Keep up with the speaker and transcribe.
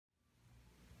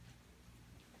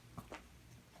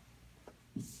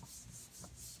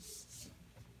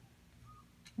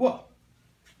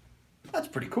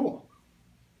pretty cool.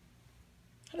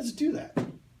 How does it do that?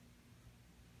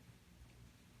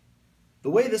 The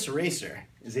way this eraser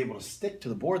is able to stick to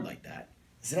the board like that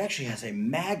is it actually has a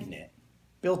magnet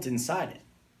built inside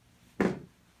it.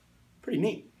 Pretty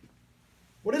neat.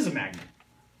 What is a magnet?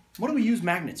 What do we use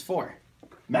magnets for?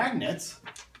 Magnets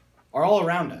are all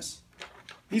around us.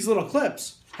 These little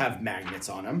clips have magnets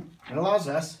on them. It allows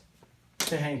us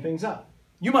to hang things up.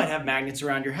 You might have magnets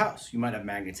around your house. You might have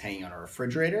magnets hanging on a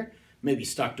refrigerator, maybe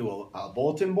stuck to a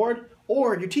bulletin board,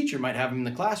 or your teacher might have them in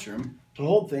the classroom to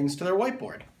hold things to their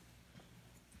whiteboard.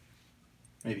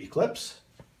 Maybe clips,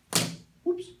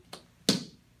 whoops,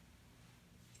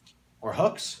 or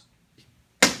hooks,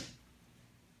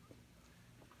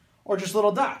 or just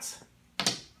little dots.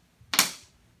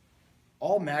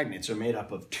 All magnets are made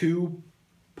up of two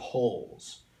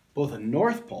poles, both a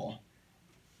north pole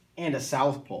and a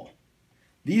south pole.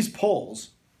 These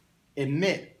poles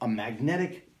emit a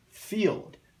magnetic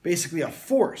field, basically a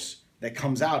force that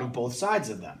comes out of both sides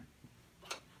of them.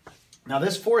 Now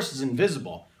this force is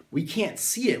invisible. We can't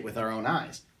see it with our own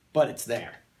eyes, but it's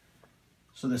there.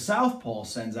 So the south pole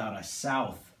sends out a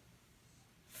south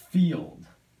field,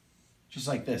 just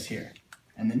like this here.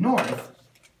 And the north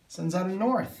sends out a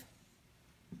north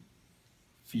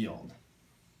field.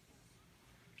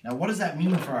 Now what does that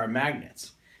mean for our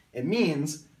magnets? It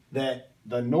means that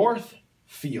the north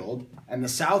field and the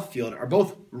south field are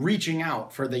both reaching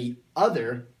out for the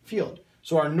other field.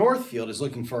 So our north field is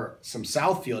looking for some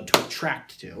south field to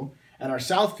attract to, and our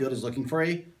south field is looking for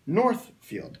a north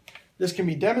field. This can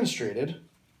be demonstrated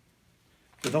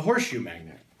with a horseshoe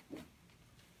magnet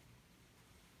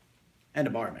and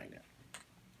a bar magnet.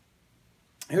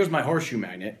 Here's my horseshoe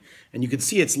magnet, and you can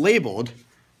see it's labeled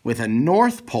with a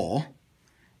north pole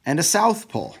and a south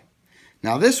pole.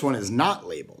 Now this one is not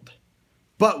labeled,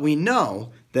 but we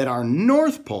know that our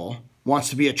north pole wants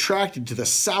to be attracted to the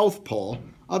south pole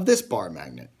of this bar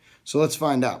magnet. So let's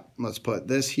find out. Let's put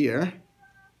this here.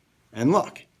 And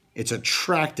look, it's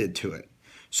attracted to it.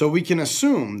 So we can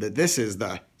assume that this is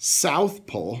the south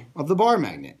pole of the bar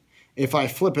magnet. If I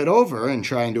flip it over and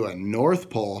try and do a north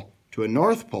pole to a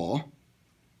north pole,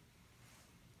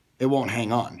 it won't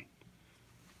hang on.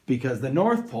 Because the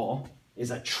north pole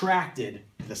is attracted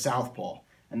to the south pole.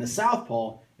 And the south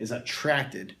pole is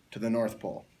attracted to the north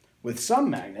pole. With some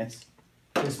magnets,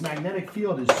 this magnetic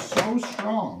field is so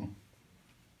strong.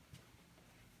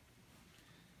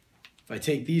 If I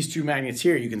take these two magnets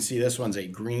here, you can see this one's a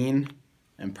green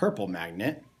and purple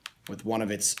magnet with one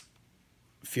of its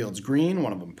fields green,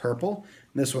 one of them purple.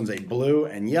 And this one's a blue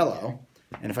and yellow.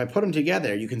 And if I put them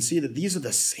together, you can see that these are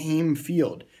the same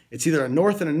field. It's either a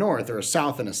north and a north or a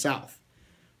south and a south.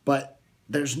 But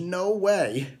there's no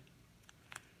way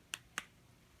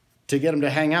to get them to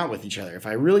hang out with each other. If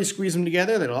I really squeeze them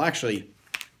together, that'll actually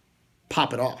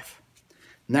pop it off.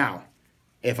 Now,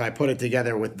 if I put it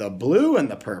together with the blue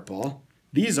and the purple,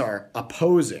 these are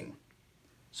opposing.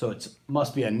 So it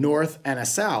must be a north and a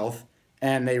south,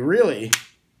 and they really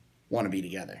want to be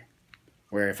together.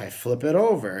 Where if I flip it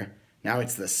over, now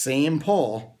it's the same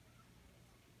pole,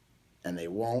 and they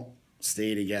won't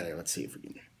stay together. Let's see if we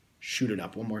can shoot it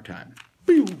up one more time.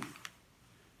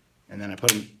 And then I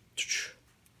put them,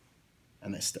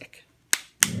 and they stick.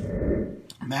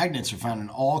 Magnets are found in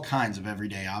all kinds of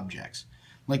everyday objects,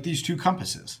 like these two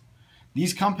compasses.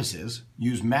 These compasses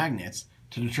use magnets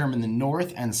to determine the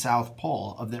north and south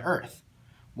pole of the Earth.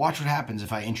 Watch what happens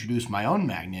if I introduce my own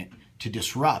magnet to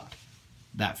disrupt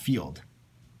that field.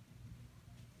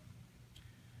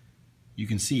 You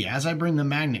can see as I bring the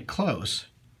magnet close,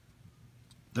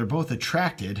 they're both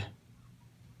attracted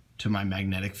to my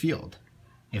magnetic field.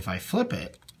 If I flip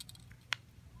it,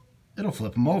 it'll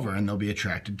flip them over and they'll be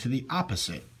attracted to the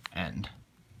opposite end.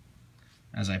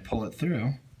 As I pull it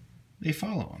through, they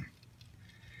follow them.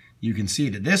 You can see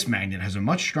that this magnet has a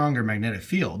much stronger magnetic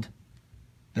field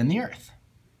than the Earth.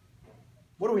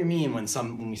 What do we mean when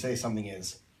we say something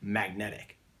is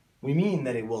magnetic? We mean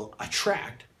that it will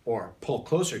attract or pull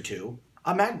closer to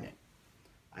a magnet.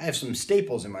 I have some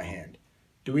staples in my hand.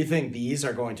 Do we think these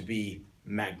are going to be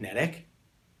magnetic?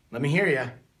 Let me hear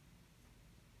you.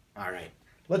 All right,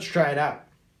 let's try it out.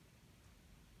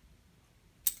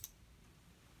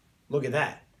 Look at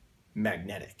that,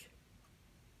 magnetic.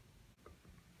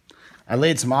 I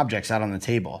laid some objects out on the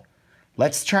table.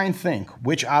 Let's try and think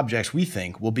which objects we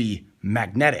think will be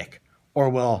magnetic or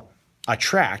will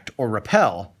attract or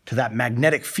repel to that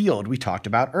magnetic field we talked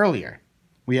about earlier.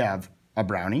 We have a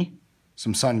brownie,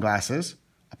 some sunglasses,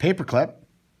 a paperclip,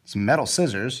 some metal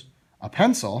scissors, a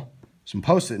pencil, some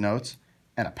Post-it notes,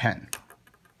 and a pen.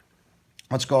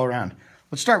 Let's go around.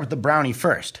 Let's start with the brownie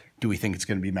first. Do we think it's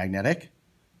going to be magnetic?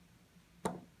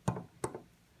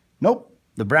 Nope,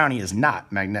 the brownie is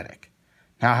not magnetic.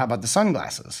 Now, how about the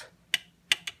sunglasses?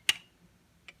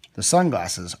 The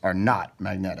sunglasses are not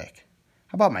magnetic.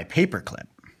 How about my paperclip?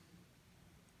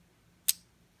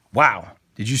 Wow,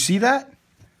 did you see that?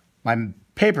 My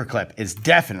paperclip is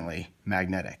definitely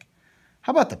magnetic.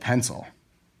 How about the pencil?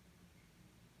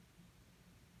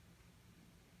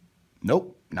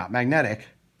 Nope, not magnetic.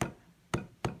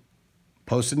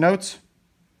 Post-it notes?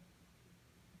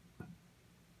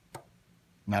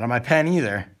 Not on my pen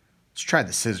either. Let's try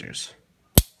the scissors.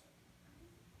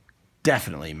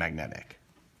 Definitely magnetic.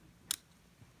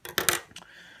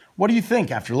 What do you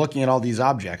think after looking at all these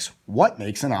objects? What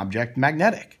makes an object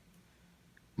magnetic?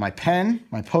 My pen,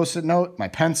 my post-it note, my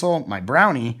pencil, my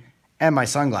brownie, and my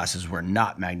sunglasses were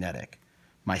not magnetic.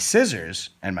 My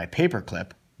scissors and my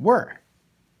paperclip were.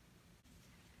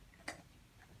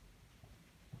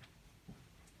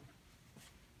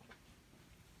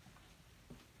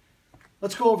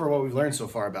 Let's go over what we've learned so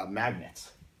far about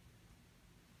magnets.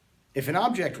 If an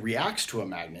object reacts to a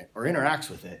magnet or interacts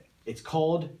with it, it's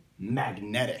called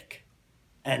magnetic.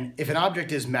 And if an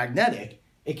object is magnetic,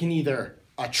 it can either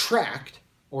attract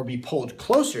or be pulled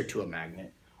closer to a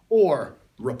magnet, or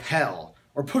repel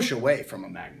or push away from a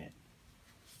magnet.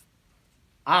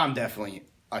 I'm definitely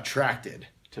attracted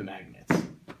to magnets.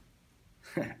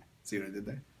 See what I did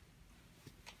there?